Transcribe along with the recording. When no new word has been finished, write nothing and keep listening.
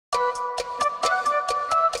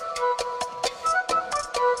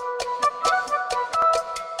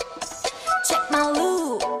Check my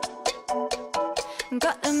look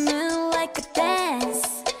걸음은 like a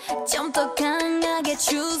dance 좀 더 강하게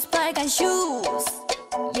choose 빨간 shoes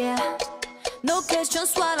Yeah No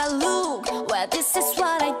questions what I look Well this is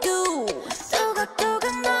what I do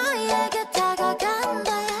뚜벅뚜벅 너에게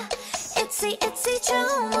다가간다 Itzy itzy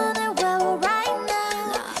주문을 외워 right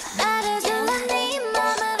now 말해주는 네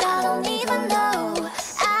맘을 I don't even know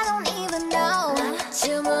I don't even know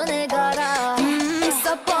주문을 걸어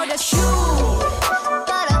있어버려 shoot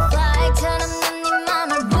Butterfly처럼 난 네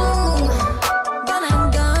맘을 boom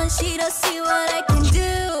변한 건 싫어 see what I can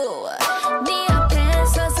do 네 앞에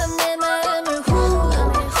서서 내 마음을 who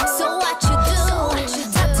So what you do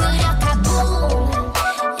다 틀려 가boom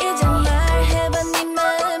이제 말해봐 네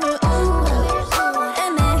마음을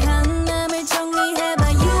애매한 맘을 정리해봐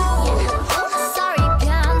you Sorry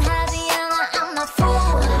변하지 않아 I'm not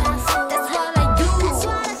fool That's what I do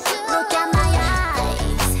Look at my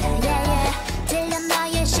eyes Yeah yeah 들려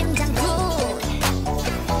너의 심장구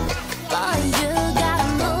Boy you gotta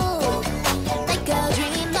move Like a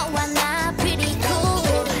dream 너와 나 pretty cool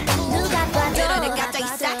누가 봐도 내 갑자기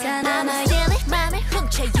싹 나만 silly 맘을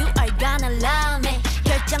훔쳐 You are gonna love me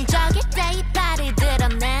결정적일 때 이빨을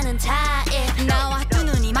드러내는 타입 나와 두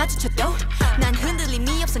눈이 마주쳐도 난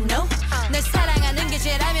흔들림이 없어 no 널 사랑하는 게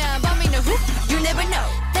죄라면 But me know who You never know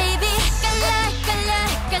Baby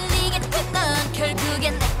헷갈리겠지 넌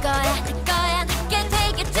결국엔 내 거야 내게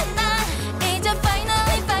되겠지 넌 이제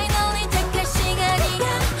finally 택할 시간이야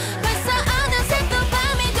벌써 어느새 또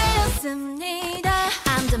밤이 되었습니다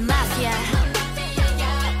I'm the mafia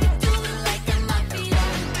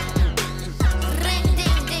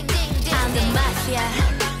I'm the mafia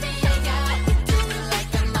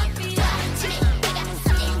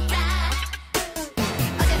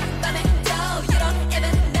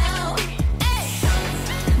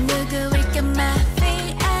누구일까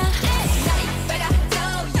마피아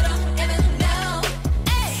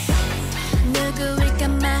누구일까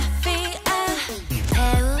마피아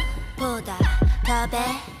배우보다 더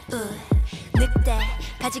배우 늑대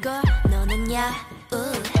가지고 노는 여우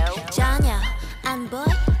전혀 안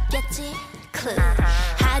보이겠지 clue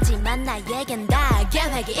하지만 나에겐 다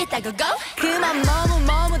계획이 있다고 go 그만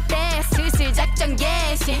머뭇대 슬슬 작전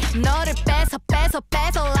개시 너를 뺏어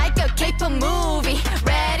like a K-pop movie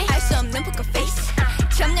Ready 할 수 없는 poker face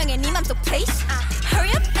점령해 네 맘속 place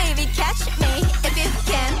Hurry up baby catch me if you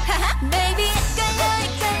can Baby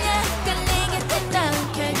헷갈리겠지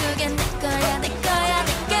넌 결국엔 내 거야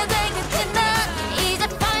내게 되겠지 넌 이제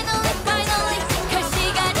finally 택할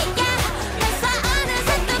시간이야 벌써 어느새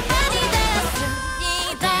또 밤이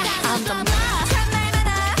되었습니다 I'm the 참말만아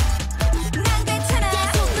난 괜찮아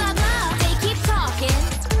They keep talking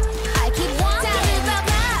I keep walking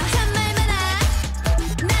참말만아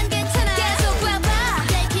난 괜찮아 계속 봐봐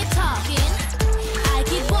They keep talking I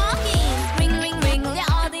keep walking ring 울려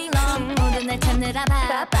all day long 모두 날 찾느라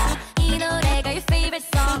바빠 이 노래가 your favorite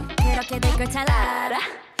song 그렇게 될 걸 잘 알아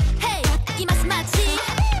Hey 이 맛은 마치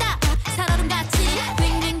딱 살얼음같이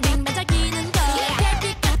빙빙빙 반짝이는 거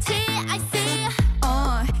별빛같이 I see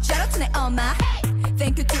Shout out to 내 엄마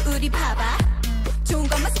Thank you to 우리 바바 좋은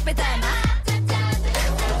것만 쏙 빼닮아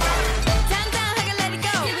당당하게 let it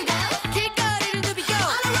go 길거리를 누비고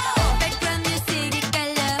Background music이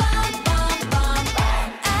깔려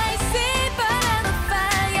I see burn on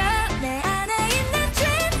fire 내 안에 있는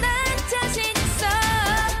dream 난 자신 있어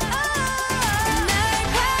널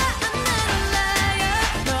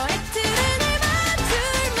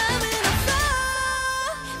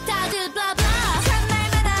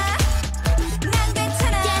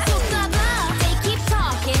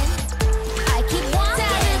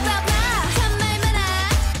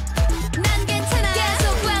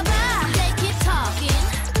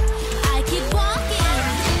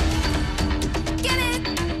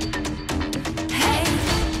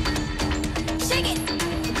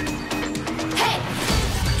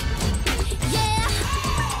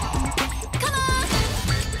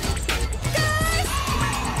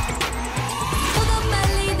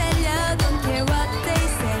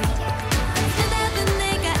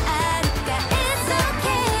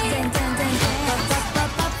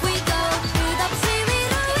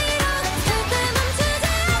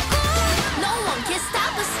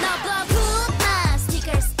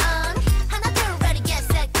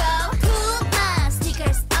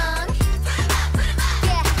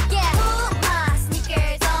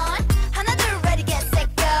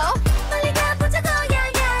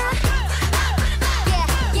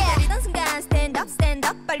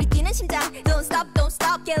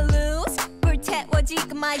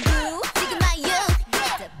do 지금 my youth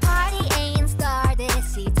The party ain't started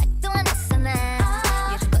시작도 안 했어 난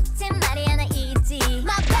요즘 꽃은 말이 하나 있지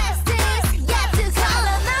My best is yet to come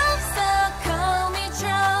난 없어 call me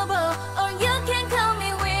trouble Or you can call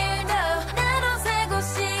me weirdo 나로 살고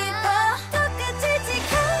싶어 똑같이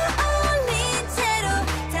지금 어울린 채로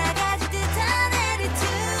다 가질 듯한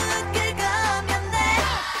attitude 그거면 돼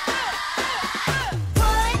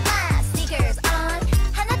Put my sneakers on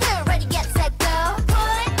하나 둘 ready get set go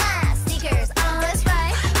Put my sneakers on That's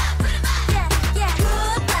right Yeah yeah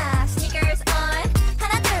Put my sneakers on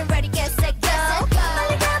하나 둘 ready get set go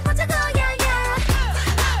빨리 가보자고 yeah yeah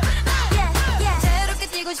Yeah yeah 자유롭게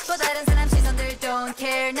뛰고 싶어 다른 사람 시선들 don't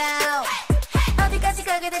care now 어디까지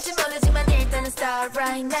가게 될지 모르지만 일단은 start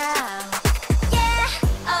right now Yeah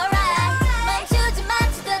alright 멈추지 마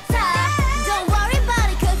to the top Don't worry about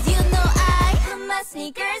it cause you know I put my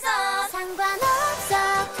sneakers on 상관없어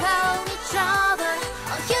call me trouble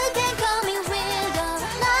Or you can call me weirdo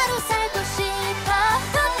나로 살고 싶어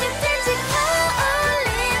똑같은 지금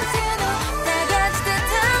어울린 채로 다 같이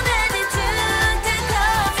듯한 attitude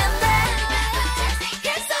그거면 돼 그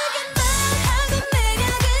속에 너 하고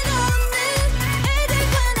매력은 없는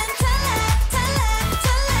애들과 난 달라 달라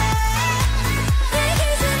달라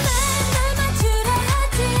얘기지만 널 맞추려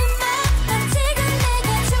하지마 난 지금 내가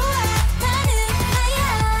좋아하는 나야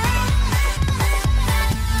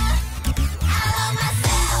I love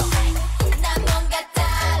myself 난 뭔가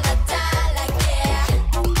달라 달라 yeah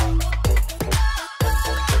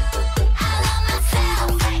I love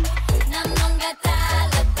myself 난 뭔가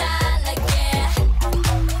달라 달라 yeah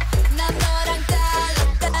난 너랑 달라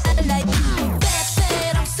달라 Bad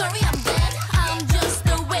bad I'm sorry I'm bad I'm just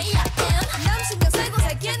the way I am 남 신경 쓰고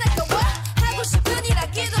살기엔 아까워 하고 싶은 일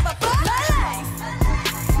하기도 바빠 My life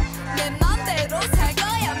내 맘대로 살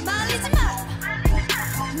거야 말리지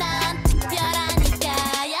마난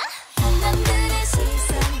특별하니까야 남들의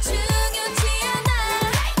시선 중요치 않아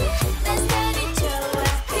내 스타일이 좋아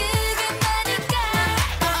그게 나니까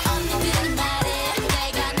언니들은 말해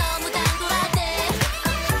내가 너무 당돌하대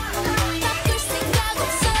바꿀 생각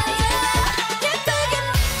없어요 예쁘게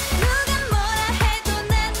누가 뭐라 해도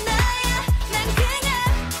난 나야 난 그냥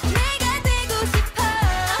내가 되고 싶어 I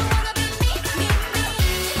wanna be me me me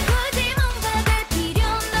굳이 뭔가 될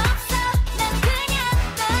필요는 없어 난 그냥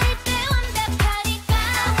너일 때 완벽하니까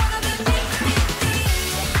I wanna be me me me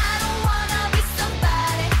I don't wanna be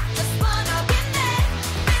somebody just wanna be me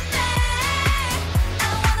me me I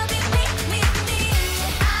wanna be me me me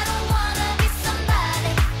I don't wanna be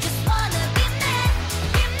somebody just wanna be me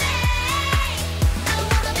me me I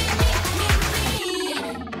wanna be me me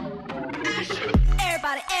me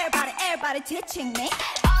Everybody everybody everybody teaching me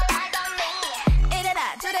All eyes on me 이래라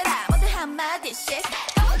저래라 모두 한마디씩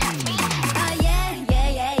Oh yeah yeah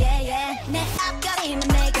yeah yeah yeah 내 앞가림은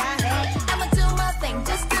내가 해 I'ma do my thing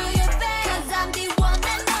just do your thing Cause I'm the one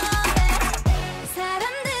and only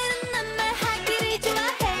사람들은 난 말하기를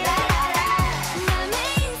좋아해 남의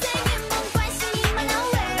인생에 뭔 관심이 많아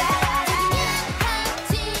왜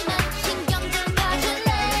하지만 신경 좀 꺼줄래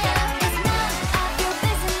It's none of your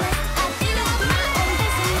business I deal with my own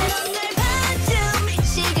business 널 봐줌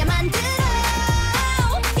시계 만들어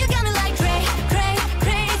You got me like cray cray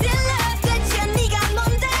crazy love 끝이야 네가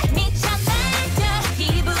뭔데 미쳐 날려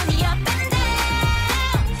기분이 up and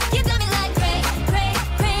down You got me like cray cray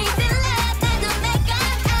crazy love 나도 내가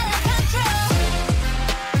out of control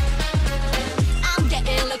I'm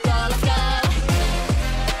getting loco loco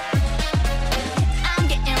I'm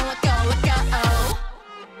getting loco loco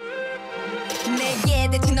내게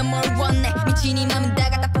대체 넌 뭘 원해 미친 이 맘은 다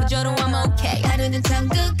갖다 퍼줘로 I'm okay 하루는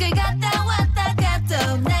천국을 갔다 왔다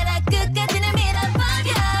가도 나라 끝까지 날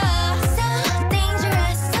밀어버려 So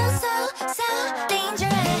dangerous so so so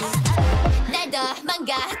dangerous 날 더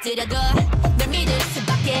망가뜨려도 널 믿을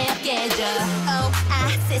수밖에 없게 해줘 Oh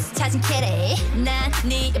access 찾은 캐리 난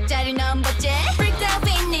네 옆자리를 넘봤지 Freaked out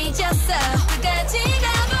빈 잊었어 끝까지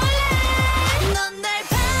가볼래 넌 날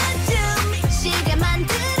봐줌 시계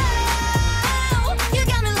만들어 You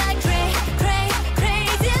got me like cray cray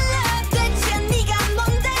crazy love 끝이야 네가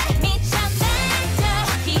뭔데 미쳐 날려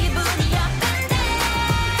기분이 up and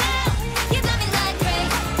down You got me like cray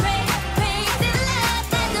cray crazy love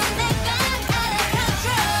나도 내가 out of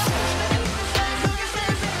control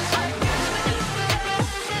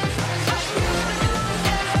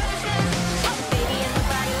Baby ain't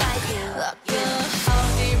nobody like you Look you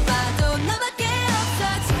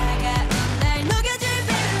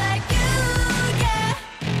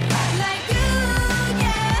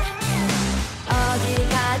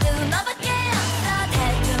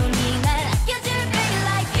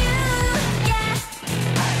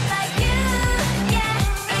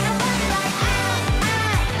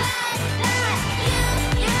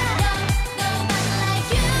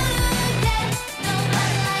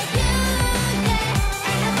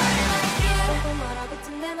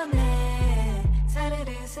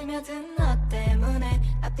하든 너 때문에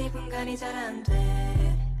앞뒤 분간이 잘 안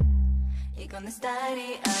돼. 이건 내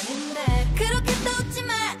스타일이 아닌데 그렇게 또 웃지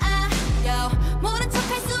마. Yo, 모른 척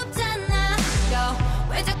할 수 없잖아. Yo,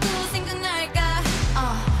 왜 자꾸 생각날까?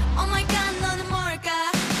 Oh my god, 너는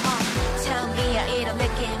뭘까? 처음이야 이런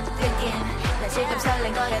느낌. 난 지금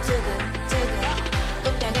설렌 거야 두근두근.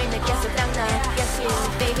 운명을 느꼈어 딱 너. Yes you,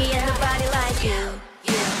 baby and nobody like you.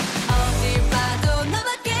 어딜 봐도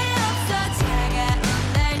너밖에 없어. 차가운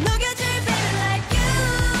날 녹여줄 baby like you,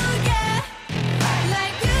 yeah.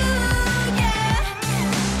 Like you, yeah.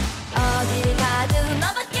 어딜 가도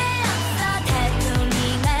너밖에 없어. 태풍이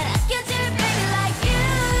날 아껴줄 baby like you,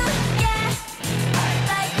 yeah.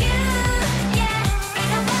 Like you, yeah. Ain't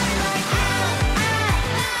nobody like you.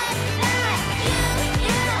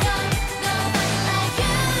 Nobody like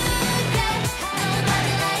you, yeah.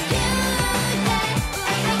 Nobody like you, yeah.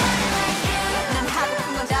 Ain't nobody like you. 난 하고픈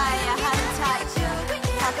건 닿아야 하는 타입.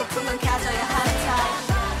 하고픈 건 가져야 하는 타입.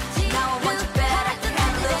 Now I want you bad, I can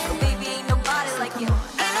handle it. So baby, ain't nobody like you.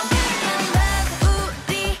 And I'm in love,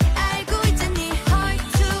 우리 알고 있잖니. Heart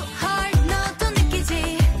to heart, 너도 느끼지.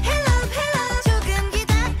 Hello, hello, 조금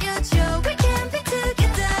기다려줘. We can be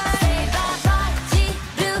together. Say bye bye,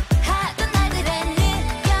 지루하던 날들에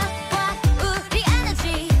느껴봐 우리 에너지.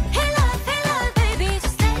 Hello, hello, baby,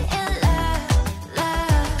 just stay in love,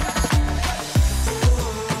 love.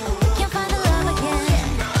 Can't find the love again.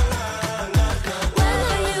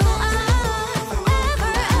 Whether you are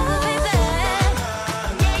ever, baby.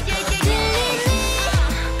 Yeah, yeah, yeah, yeah.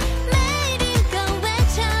 매일인 건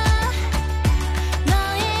외쳐.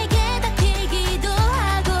 너에게 닿기도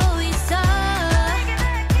하고 있어.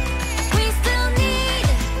 We still need,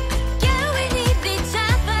 yeah, we need each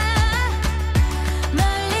other.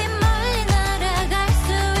 멀리 멀리 날아갈 수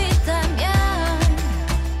있다면.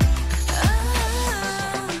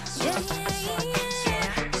 Yeah, yeah,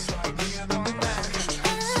 yeah.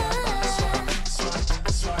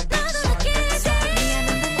 나도 느끼지.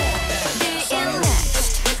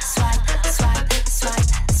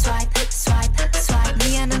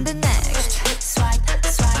 미안한데 next.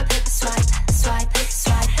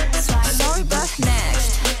 Sorry but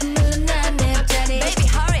next. 물론 난 내 옆자리. Baby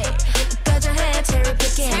hurry. 꺼져 해 cherry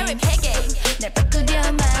picking. 날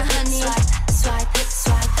바꾸려만 하니.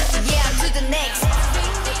 Yeah, to the next.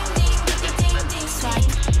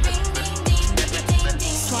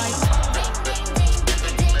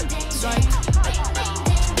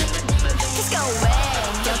 Let's go away.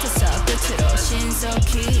 곁에서 끝으로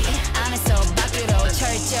신속히